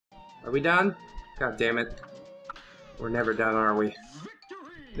Are we done? God damn it. We're never done, are we?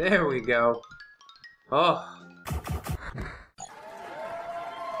 There we go. Oh.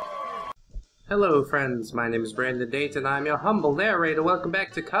 Hello friends, my name is Brandon Date and I'm your humble narrator. Welcome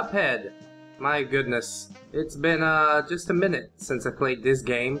back to Cuphead. My goodness, it's been just a minute since I played this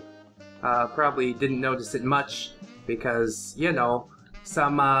game. Probably didn't notice it much because, you know,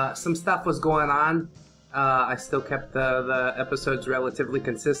 some stuff was going on. I still kept the episodes relatively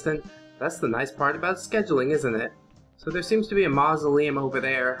consistent. That's the nice part about scheduling, isn't it? So there seems to be a mausoleum over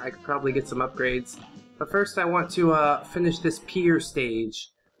there. I could probably get some upgrades. But first I want to finish this pier stage.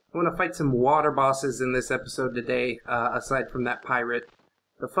 I want to fight some water bosses in this episode today, aside from that pirate.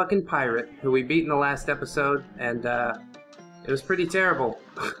 The fucking pirate, who we beat in the last episode, and it was pretty terrible.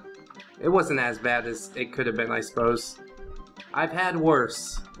 It wasn't as bad as it could have been, I suppose. I've had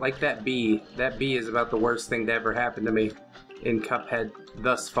worse, like that bee. That bee is about the worst thing to ever happen to me in Cuphead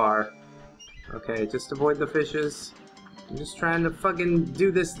thus far. Okay, just avoid the fishes. I'm just trying to fucking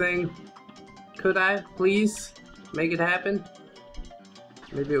do this thing. Could I, please, make it happen?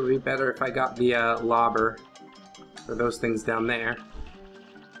 Maybe it would be better if I got the lobber for those things down there.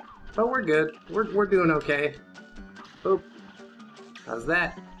 But we're good. We're doing okay. Boop. How's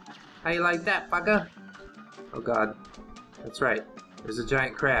that? How you like that, fucker? Oh god. That's right. There's a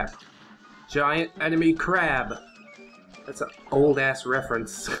giant crab. Giant enemy crab. That's an old-ass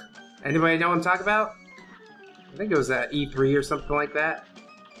reference. Anybody know what I'm talking about? I think it was at E3 or something like that.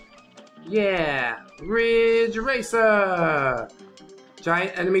 Yeah! Ridge Racer!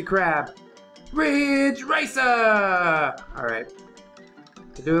 Giant enemy crab. Ridge Racer! Alright.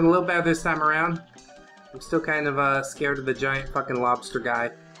 We're doing a little better this time around. I'm still kind of scared of the giant fucking lobster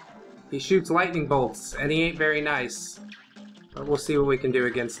guy. He shoots lightning bolts, and he ain't very nice. But we'll see what we can do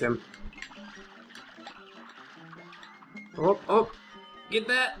against him. Oh, oh! Get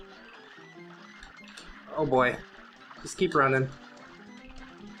that! Oh boy. Just keep running.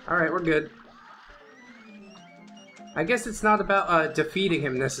 Alright, we're good. I guess it's not about defeating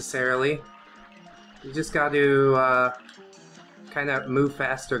him necessarily. You just got to kind of move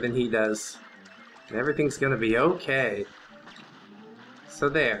faster than he does. And everything's gonna be okay. So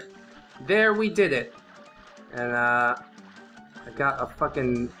there. There, we did it. And I got a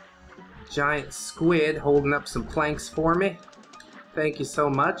fucking giant squid holding up some planks for me. Thank you so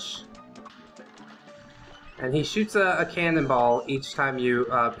much. And he shoots a cannonball each time you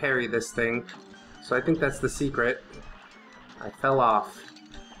parry this thing. So I think that's the secret. I fell off.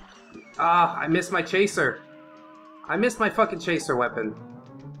 Ah, I missed my chaser. I missed my fucking chaser weapon.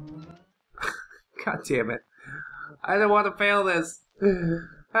 God damn it. I don't want to fail this.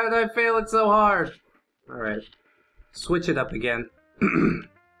 How did I fail it so hard? Alright. Switch it up again.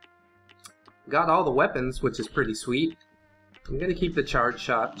 Got all the weapons, which is pretty sweet. I'm gonna keep the charge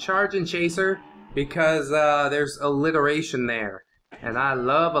shot. Charge and chaser, because there's alliteration there. And I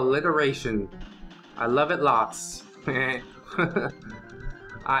love alliteration. I love it lots. I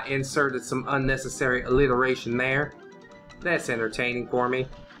inserted some unnecessary alliteration there. That's entertaining for me.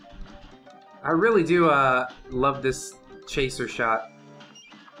 I really do love this chaser shot.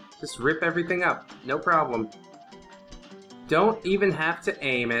 Just rip everything up. No problem. Don't even have to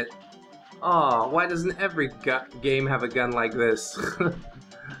aim it. Aw, why doesn't every game have a gun like this?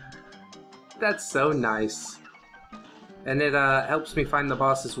 That's so nice. And it helps me find the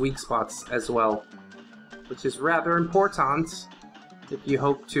boss's weak spots as well. Which is rather important if you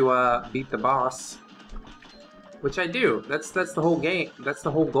hope to beat the boss. Which I do. That's the whole game. That's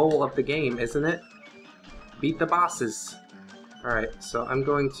the whole goal of the game, isn't it? Beat the bosses. Alright, so I'm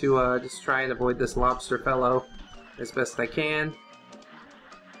going to just try and avoid this lobster fellow as best I can.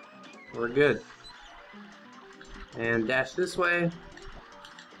 We're good. And dash this way.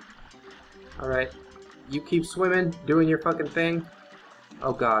 Alright. You keep swimming, doing your fucking thing.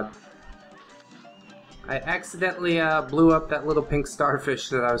 Oh god. I accidentally blew up that little pink starfish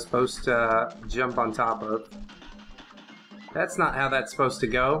that I was supposed to jump on top of. That's not how that's supposed to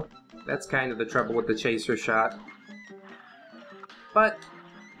go. That's kind of the trouble with the chaser shot. But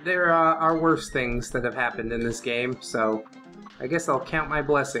there are worse things that have happened in this game, so I guess I'll count my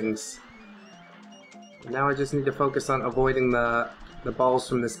blessings. Now I just need to focus on avoiding the balls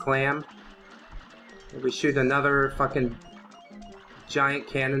from this clam. Maybe shoot another fucking giant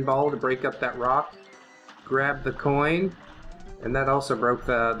cannonball to break up that rock. Grab the coin, and that also broke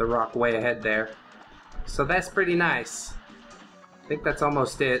the rock way ahead there. So that's pretty nice. I think that's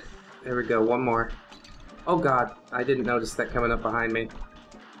almost it. There we go, one more. Oh god, I didn't notice that coming up behind me.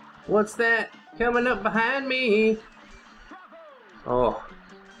 What's that coming up behind me? Oh.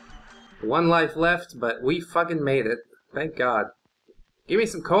 One life left, but we fucking made it. Thank god. Give me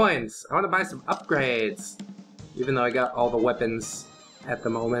some coins. I want to buy some upgrades. Even though I got all the weapons at the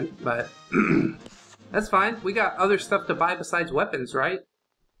moment, but that's fine. We got other stuff to buy besides weapons, right?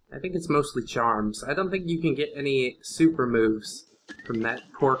 I think it's mostly charms. I don't think you can get any super moves from that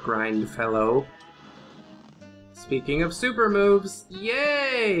pork rind fellow. Speaking of super moves,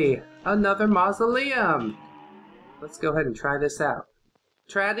 yay! Another mausoleum! Let's go ahead and try this out.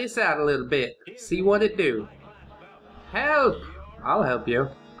 Try this out a little bit. See what it do. Help! I'll help you.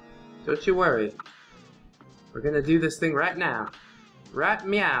 Don't you worry. We're gonna do this thing right now. Right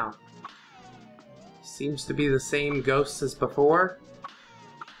meow. Seems to be the same ghosts as before.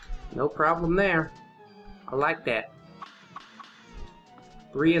 No problem there. I like that.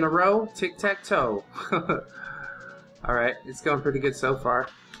 3 in a row, tic-tac-toe. Alright, it's going pretty good so far.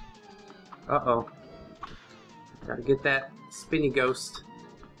 Uh-oh. Gotta get that spinny ghost.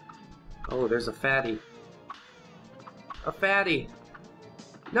 Oh, there's a fatty. A fatty!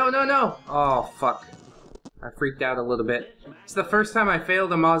 No, no, no! Oh, fuck. I freaked out a little bit. It's the first time I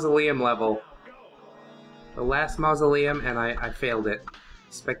failed a mausoleum level. The last mausoleum, and I failed it.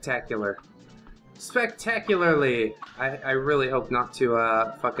 Spectacular. Spectacularly! I really hope not to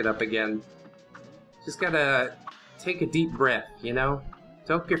fuck it up again. Just gotta take a deep breath, you know?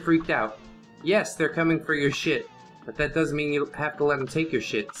 Don't get freaked out. Yes, they're coming for your shit, but that doesn't mean you have to let them take your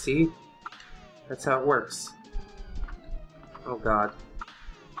shit, see? That's how it works. Oh god.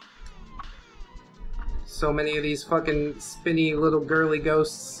 So many of these fucking spinny little girly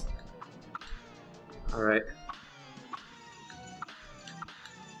ghosts. Alright.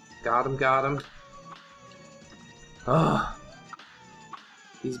 Got him, got him. Ugh.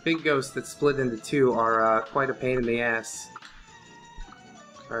 These big ghosts that split into 2 are quite a pain in the ass.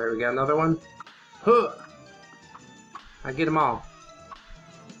 Alright, we got another one. Huh! I get them all.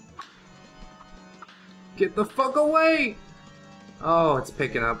 Get the fuck away! Oh, it's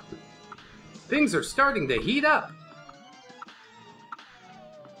picking up. Things are starting to heat up!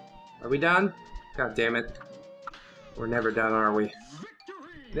 Are we done? God damn it. We're never done, are we?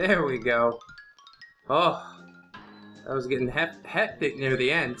 There we go. Oh, that was getting hectic near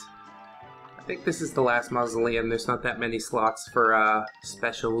the end. I think this is the last mausoleum. There's not that many slots for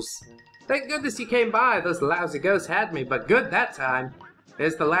specials. Thank goodness you came by. Those lousy ghosts had me, but good that time.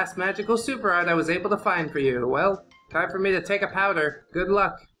 There's the last magical super art I was able to find for you. Well, time for me to take a powder. Good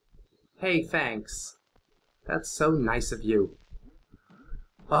luck. Hey, thanks. That's so nice of you.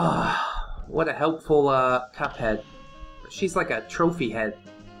 Ah, what a helpful Cuphead. She's like a trophy head.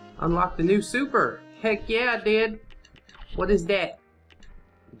 Unlocked the new super. Heck yeah, I did. What is that?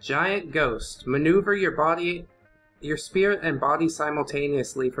 Giant ghost. Maneuver your spirit and body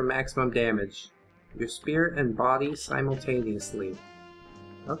simultaneously for maximum damage. Your spirit and body simultaneously.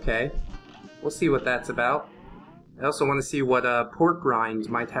 Okay. We'll see what that's about. I also want to see what pork rind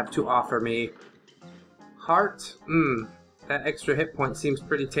might have to offer me. Heart? That extra hit point seems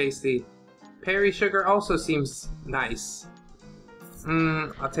pretty tasty. Perry sugar also seems nice.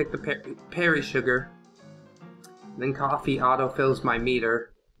 I'll take the perry sugar. Then coffee autofills my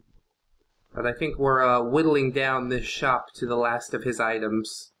meter. But I think we're whittling down this shop to the last of his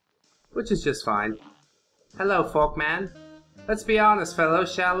items. Which is just fine. Hello, Folkman. Let's be honest,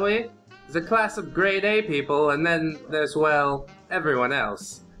 fellows, shall we? There's a class of grade A people, and then there's, well, everyone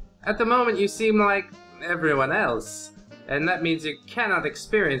else. At the moment you seem like everyone else. And that means you cannot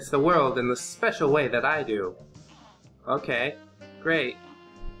experience the world in the special way that I do. Okay, great.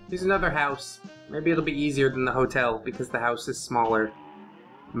 Here's another house. Maybe it'll be easier than the hotel, because the house is smaller.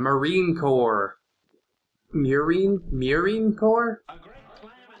 Marine Corps. Marine Corps?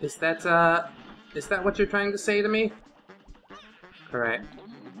 Is that what you're trying to say to me? Alright.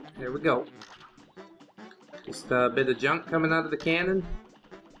 There we go. Just a bit of junk coming out of the cannon.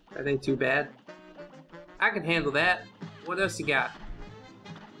 That ain't too bad. I can handle that. What else you got?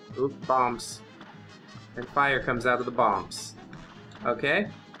 Oop, bombs. And fire comes out of the bombs. Okay.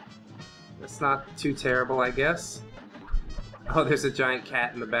 That's not too terrible, I guess. Oh, there's a giant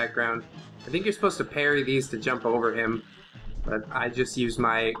cat in the background. I think you're supposed to parry these to jump over him. But I just use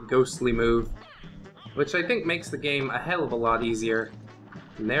my ghostly move. Which I think makes the game a hell of a lot easier.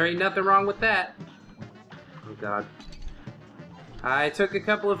 And there ain't nothing wrong with that. Oh god. I took a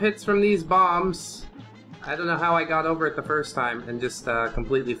couple of hits from these bombs. I don't know how I got over it the first time and just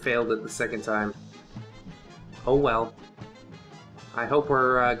completely failed it the second time. Oh well. I hope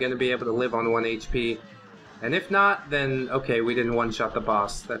we're gonna be able to live on 1 HP. And if not, then okay, we didn't one-shot the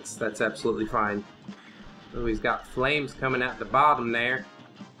boss. That's absolutely fine. Oh, he's got flames coming out the bottom there.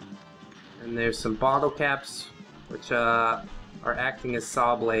 And there's some bottle caps, which are acting as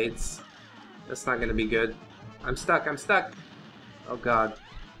saw blades. That's not gonna be good. I'm stuck, I'm stuck! Oh god.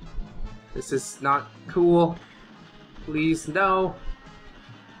 This is not cool. Please, no.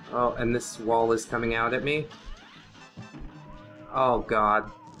 Oh, and this wall is coming out at me. Oh god.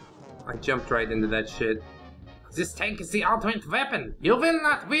 I jumped right into that shit. This tank is the ultimate weapon! You will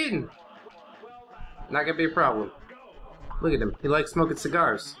not win! Not gonna be a problem. Look at him, he likes smoking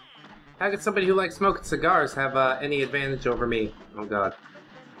cigars. How could somebody who likes smoking cigars have any advantage over me? Oh god.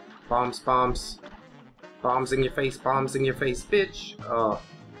 Bombs, bombs. Bombs in your face, bitch! Oh.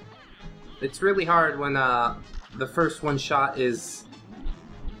 It's really hard when the first one shot is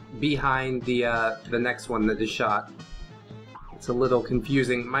behind the next one that is shot. It's a little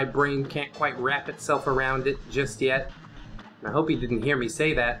confusing. My brain can't quite wrap itself around it just yet. And I hope he didn't hear me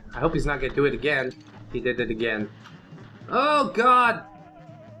say that. I hope he's not gonna do it again. He did it again. Oh god!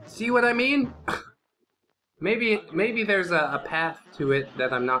 See what I mean? maybe there's a path to it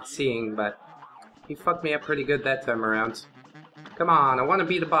that I'm not seeing, but he fucked me up pretty good that time around. Come on, I want to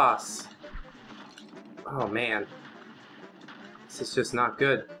be the boss. Oh man. This is just not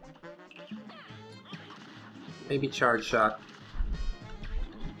good. Maybe charge shot.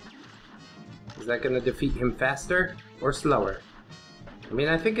 Is that gonna defeat him faster or slower? I mean,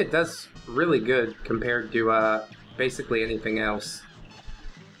 I think it does really good compared to basically anything else.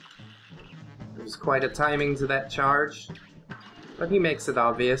 There's quite a timing to that charge, but he makes it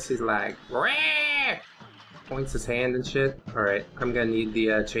obvious. He's like, "Rah!" Points his hand and shit. Alright, I'm gonna need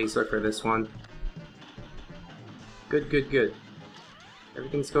the chaser for this one. Good, good, good.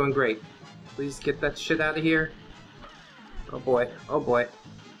 Everything's going great. Please get that shit out of here. Oh boy, oh boy.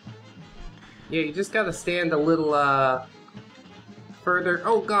 Yeah, you just gotta stand a little, further.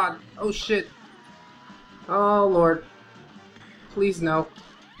 Oh god, oh shit. Oh lord. Please no.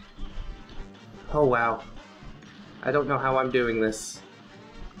 Oh wow. I don't know how I'm doing this.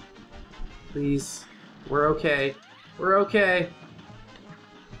 Please. We're okay. We're okay.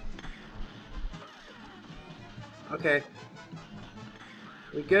 Okay.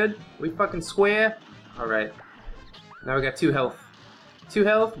 We good? We fucking square? Alright. Now we got 2 health. 2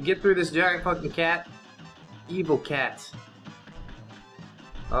 health, get through this giant fucking cat. Evil cat.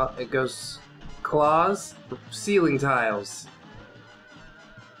 Oh, it goes claws, ceiling tiles.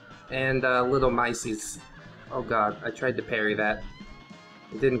 And little mices. Oh god, I tried to parry that.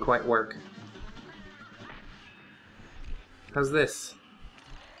 It didn't quite work. How's this?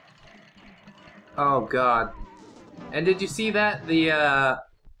 Oh god. And did you see that? The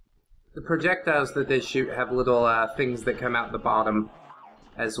projectiles that they shoot have little things that come out the bottom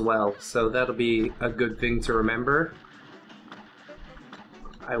as well, so that'll be a good thing to remember.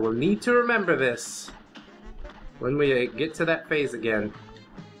 I will need to remember this when we get to that phase again.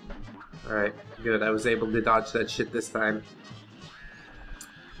 Alright, good. I was able to dodge that shit this time.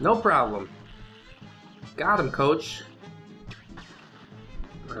 No problem. Got him, coach.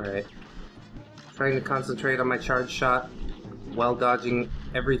 Alright. Trying to concentrate on my charge shot while dodging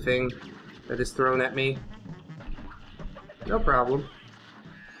everything that is thrown at me. No problem.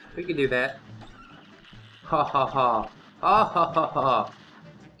 We can do that. Ha ha ha. Ha ha ha ha.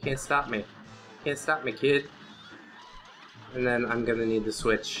 Can't stop me. Can't stop me, kid. And then I'm gonna need to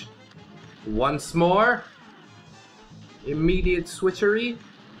switch. Once more. Immediate switchery.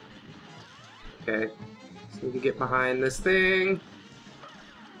 Okay. Just need to get behind this thing.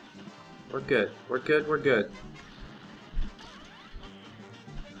 We're good. We're good. We're good.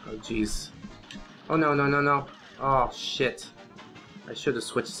 Oh, jeez. Oh, no, no, no, no. Oh, shit. I should have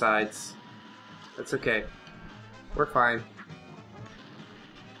switched sides. That's okay. We're fine.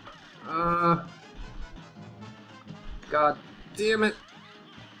 God damn it.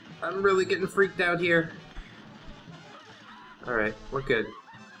 I'm really getting freaked out here. Alright, we're good.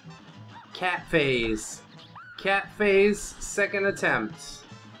 Cat phase. Cat phase, second attempt.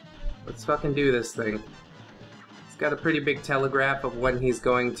 Let's fucking do this thing. It's got a pretty big telegraph of when he's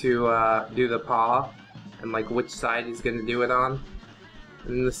going to do the paw, and like which side he's going to do it on.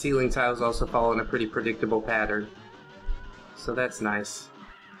 And the ceiling tiles also follow in a pretty predictable pattern. So that's nice.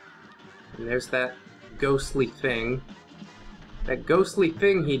 And there's that ghostly thing. That ghostly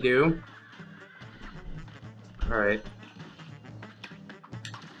thing he do. Alright.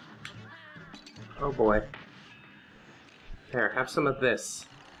 Oh boy. Here, have some of this.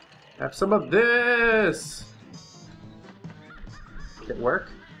 Have some of this! Did it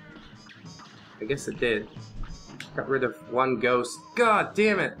work? I guess it did. Got rid of one ghost. God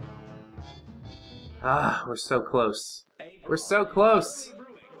damn it! Ah, we're so close. We're so close!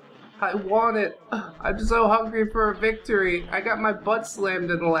 I want it! I'm so hungry for a victory! I got my butt slammed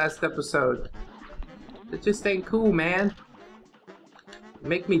in the last episode. It just ain't cool, man.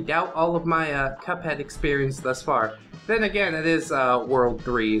 Make me doubt all of my Cuphead experience thus far. Then again, it is World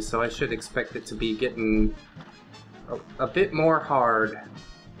 3, so I should expect it to be getting a bit more hard.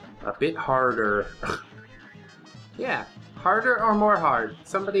 A bit harder. Yeah, harder or more hard?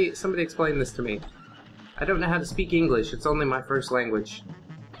 Somebody explain this to me. I don't know how to speak English, it's only my first language.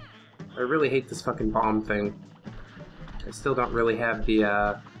 I really hate this fucking bomb thing. I still don't really have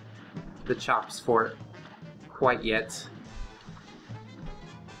the chops for it quite yet.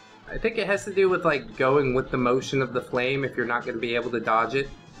 I think it has to do with like going with the motion of the flame if you're not going to be able to dodge it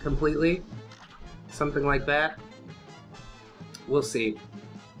completely. Something like that. We'll see.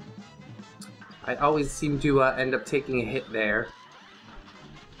 I always seem to end up taking a hit there.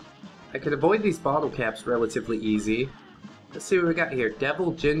 I could avoid these bottle caps relatively easy. Let's see what we got here.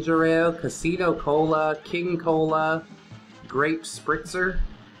 Devil Ginger Ale, Casino Cola, King Cola, Grape Spritzer.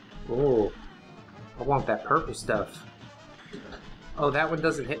 Oh, I want that purple stuff. Oh, that one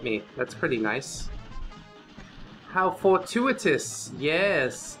doesn't hit me. That's pretty nice. How fortuitous!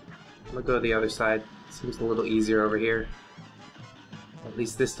 Yes! I'm gonna go to the other side. Seems a little easier over here. At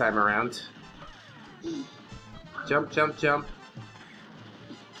least this time around. Jump, jump, jump.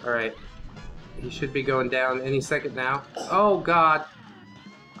 Alright. He should be going down any second now. Oh god!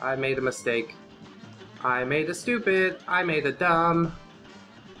 I made a mistake. I made a stupid. I made a dumb.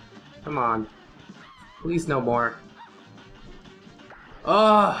 Come on. Please no more.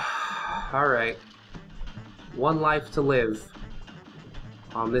 Oh! Alright. One life to live.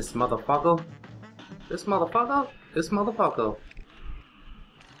 On this motherfucker. This motherfucker? This motherfucker.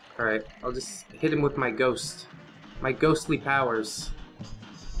 Alright, I'll just hit him with my ghost. My ghostly powers.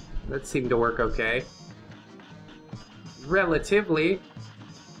 That seemed to work okay. Relatively.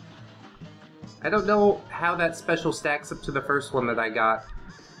 I don't know how that special stacks up to the first one that I got.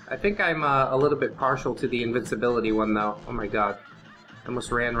 I think I'm a little bit partial to the invincibility one though. Oh my god. I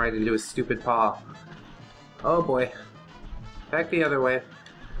almost ran right into his stupid paw. Oh boy. Back the other way.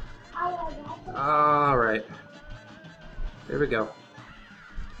 Alright. There we go.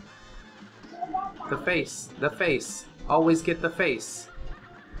 The face. The face. Always get the face.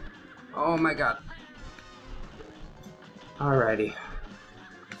 Oh my god. Alrighty.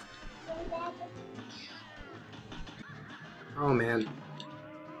 Oh man.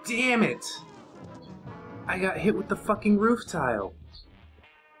 Damn it! I got hit with the fucking roof tile.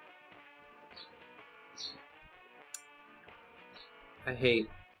 I hate.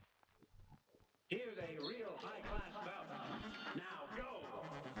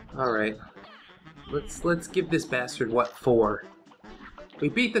 Alright. Let's give this bastard what for. We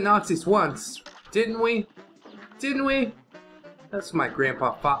beat the Nazis once, didn't we? Didn't we? That's what my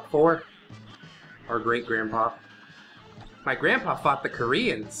grandpa fought for. Or great-grandpa. My grandpa fought the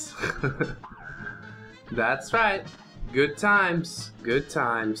Koreans. That's right. Good times. Good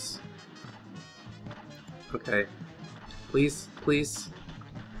times. Okay. Please, please.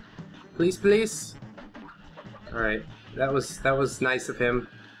 Please, please. Alright. That was nice of him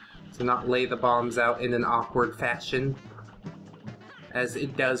to not lay the bombs out in an awkward fashion. As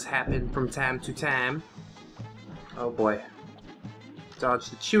it does happen from time to time. Oh boy. Dodge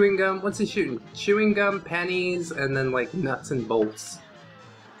the chewing gum. What's he shooting? Chewing gum, pennies, and then like nuts and bolts.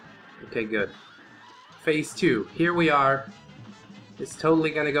 Okay, good. Phase 2. Here we are. It's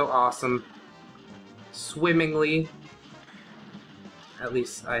totally gonna go awesome. Swimmingly. At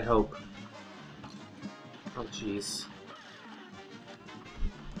least I hope. Oh jeez.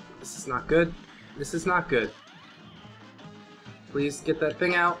 This is not good. This is not good. Please get that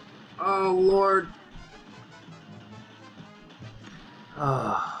thing out. Oh lord.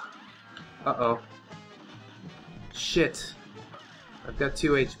 Uh-oh. Shit. I've got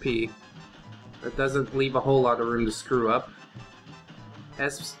 2 HP. That doesn't leave a whole lot of room to screw up.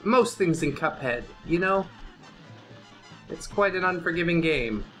 As most things in Cuphead, you know? It's quite an unforgiving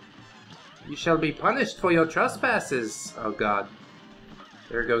game. You shall be punished for your trespasses! Oh god.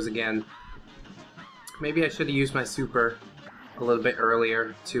 There it goes again. Maybe I should have used my super a little bit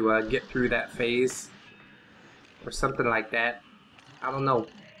earlier to get through that phase. Or something like that. I don't know.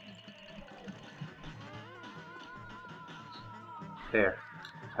 There.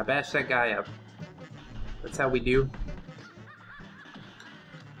 I bashed that guy up. That's how we do.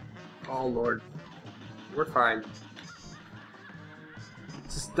 Oh lord. We're fine.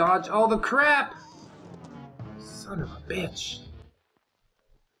 Just dodge all the crap! Son of a bitch.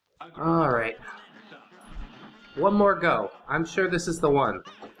 Alright. One more go. I'm sure this is the one.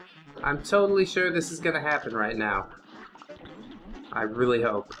 I'm totally sure this is gonna happen right now. I really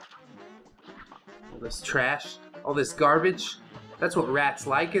hope. All this trash, all this garbage, that's what rats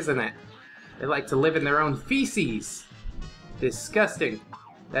like, isn't it? They like to live in their own feces. Disgusting.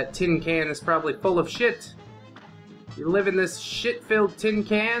 That tin can is probably full of shit. You live in this shit-filled tin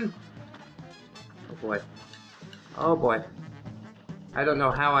can? Oh boy. Oh boy. I don't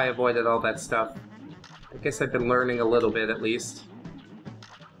know how I avoided all that stuff. I guess I've been learning a little bit at least.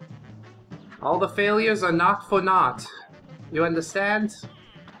 All the failures are not for naught. You understand?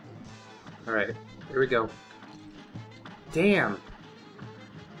 Alright, here we go. Damn.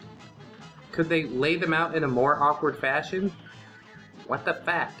 Could they lay them out in a more awkward fashion? What the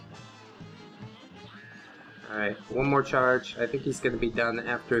fuck? Alright, one more charge. I think he's gonna be done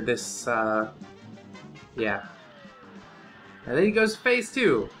after this, yeah. And then he goes to phase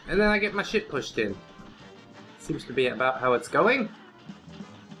 2, and then I get my shit pushed in. Seems to be about how it's going.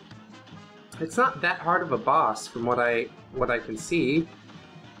 It's not that hard of a boss from what I can see.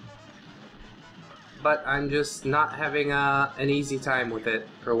 But I'm just not having an easy time with it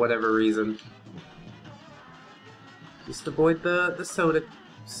for whatever reason. Just avoid the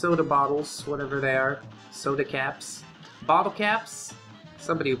soda bottles, whatever they are. Soda caps. Bottle caps?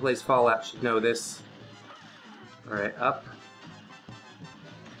 Somebody who plays Fallout should know this. Alright, up.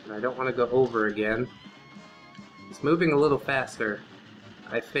 And I don't want to go over again. It's moving a little faster,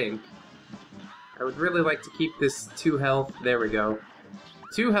 I think. I would really like to keep this 2 health. There we go.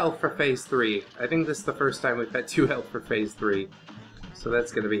 2 health for phase 3. I think this is the first time we've had 2 health for phase 3. So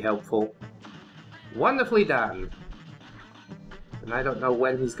that's going to be helpful. Wonderfully done! And I don't know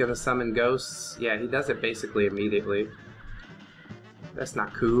when he's going to summon ghosts. Yeah, he does it basically immediately. That's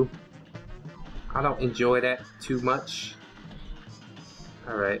not cool. I don't enjoy that too much.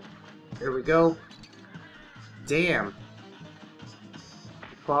 Alright, here we go. Damn.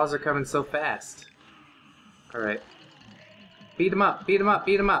 The claws are coming so fast. Alright. Beat him up, beat him up,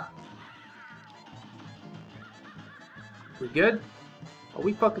 beat him up. We good? Are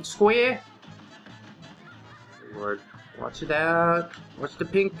we fucking square? Lord, watch it out. Watch the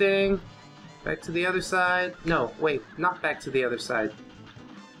pink thing. Back to the other side. No, wait, not back to the other side.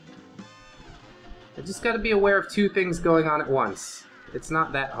 I just gotta be aware of 2 things going on at once. It's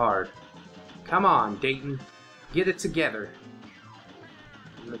not that hard. Come on, Dayton. Get it together.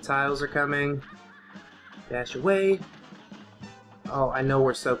 And the tiles are coming. Dash away. Oh, I know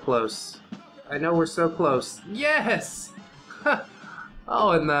we're so close. I know we're so close. Yes!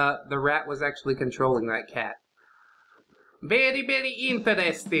 Oh, and the rat was actually controlling that cat. Very, very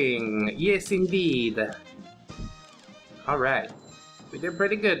interesting. Yes, indeed. Alright. We did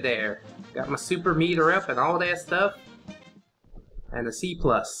pretty good there. Got my super meter up and all that stuff. And a C+.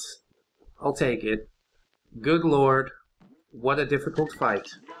 I'll take it. Good lord. What a difficult fight.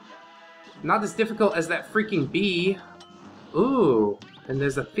 Not as difficult as that freaking bee. Ooh, and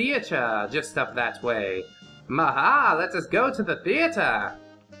there's a theater just up that way. Maha, let us go to the theater.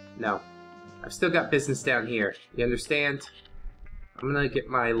 No, I've still got business down here. You understand? I'm gonna get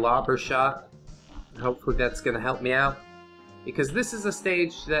my lobber shot. Hopefully that's gonna help me out. Because this is a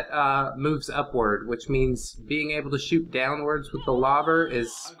stage that moves upward, which means being able to shoot downwards with the lobber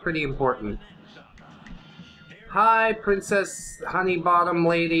is pretty important. Hi, Princess Honeybottom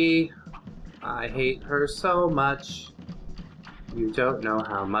Lady. I hate her so much. You don't know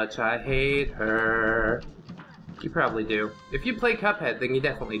how much I hate her. You probably do. If you play Cuphead, then you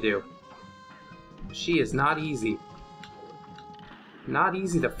definitely do. She is not easy. Not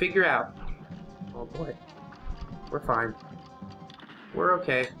easy to figure out. Oh boy. We're fine. We're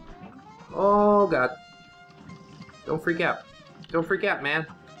okay. Oh god. Don't freak out. Don't freak out, man.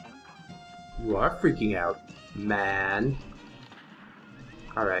 You are freaking out, man.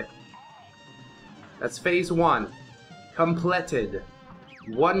 Alright. That's phase 1. Completed.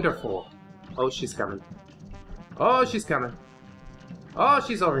 Wonderful. Oh, she's coming. Oh, she's coming. Oh,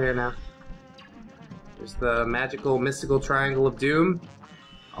 she's over here now. There's the magical, mystical triangle of doom.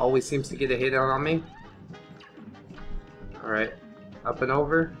 Always seems to get a hit on me. Alright. Up and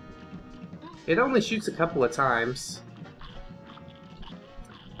over. It only shoots a couple of times.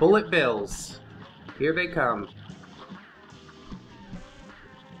 Bullet bills. Here they come.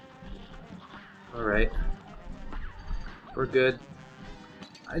 Alright. We're good.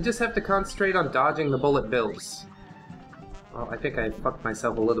 I just have to concentrate on dodging the bullet bills. Well, I think I fucked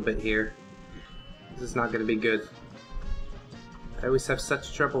myself a little bit here. This is not gonna be good. I always have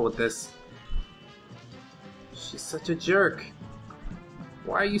such trouble with this. She's such a jerk.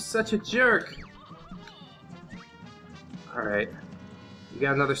 Why are you such a jerk? Alright. You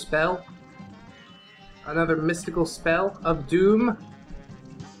got another spell? Another mystical spell of doom?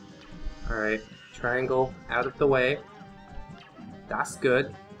 Alright. Triangle out of the way. That's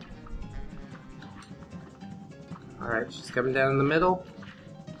good. Alright, she's coming down in the middle.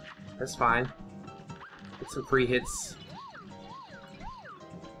 That's fine. Get some free hits.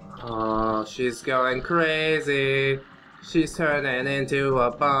 Oh, she's going crazy. She's turning into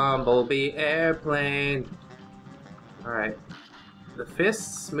a bumblebee airplane. Alright. The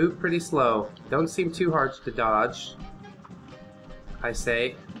fists move pretty slow. Don't seem too hard to dodge, I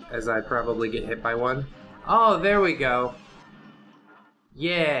say, as I probably get hit by one. Oh, there we go.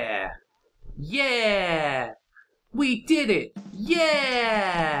 Yeah! Yeah! We did it!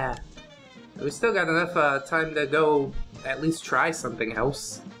 Yeah! We still got enough time to go at least try something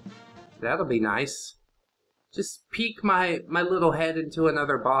else. That'll be nice. Just peek my little head into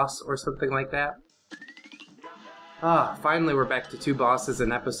another boss or something like that. Ah, finally we're back to 2 bosses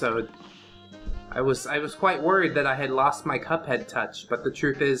an episode. I was quite worried that I had lost my Cuphead touch, but the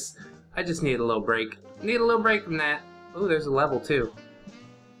truth is, I just need a little break. Need a little break from that. Ooh, there's a level too.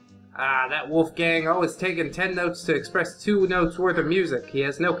 Ah, that Wolfgang always taking 10 notes to express 2 notes worth of music. He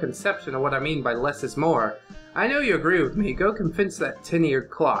has no conception of what I mean by less is more. I know you agree with me. Go convince that tin-eared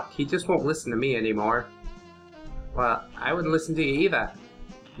clock. He just won't listen to me anymore. Well, I wouldn't listen to you either.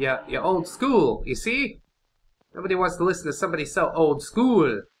 You're old school, you see? Nobody wants to listen to somebody so old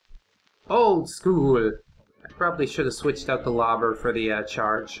school. Old school. I probably should have switched out the lobber for the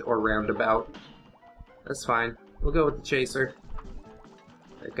charge or roundabout. That's fine. We'll go with the chaser.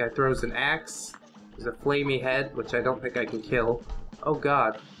 That guy throws an axe. There's a flamey head, which I don't think I can kill. Oh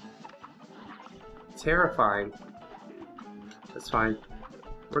god. Terrifying. That's fine.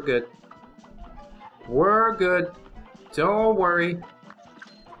 We're good. We're good. Don't worry.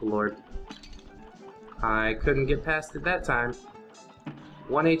 Lord. I couldn't get past it that time.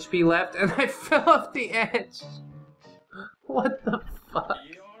 1 HP left, and I fell off the edge. What the fuck?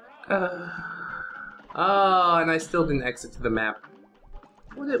 Oh, and I still didn't exit to the map.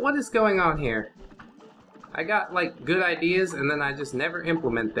 What is going on here? I got, like, good ideas, and then I just never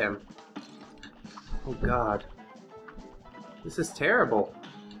implement them. Oh god. This is terrible.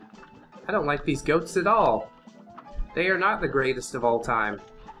 I don't like these goats at all. They are not the greatest of all time.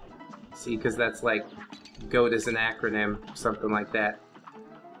 See, because that's like, GOAT is an acronym, something like that.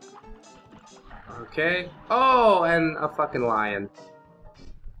 Okay. Oh, and a fucking lion.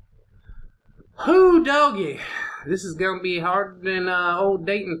 Whoo, doggy! This is gonna be harder than old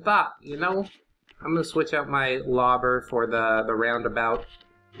Dayton thought, you know? I'm gonna switch out my lobber for the roundabout.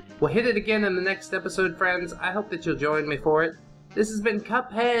 We'll hit it again in the next episode, friends. I hope that you'll join me for it. This has been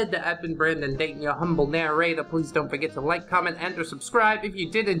Cuphead. I've been Brandon Dayton, your humble narrator. Please don't forget to like, comment, and or subscribe if you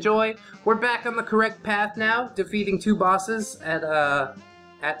did enjoy. We're back on the correct path now, defeating 2 bosses at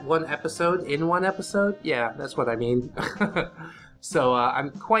 1 episode. In 1 episode? Yeah, that's what I mean. So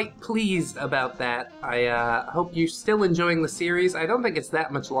I'm quite pleased about that. I hope you're still enjoying the series. I don't think it's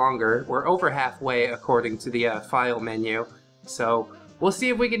that much longer. We're over halfway according to the file menu. So we'll see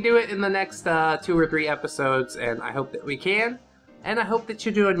if we can do it in the next 2 or 3 episodes, and I hope that we can. And I hope that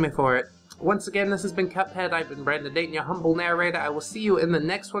you join me for it. Once again, this has been Cuphead. I've been Brandon Dayton, your humble narrator. I will see you in the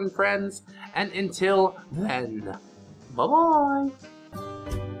next one, friends. And until then, bye-bye.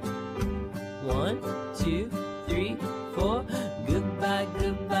 1, 2, 3, 4. Goodbye,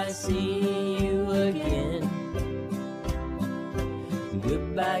 goodbye, see you again.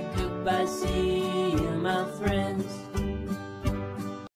 Goodbye, goodbye, see you, my friends.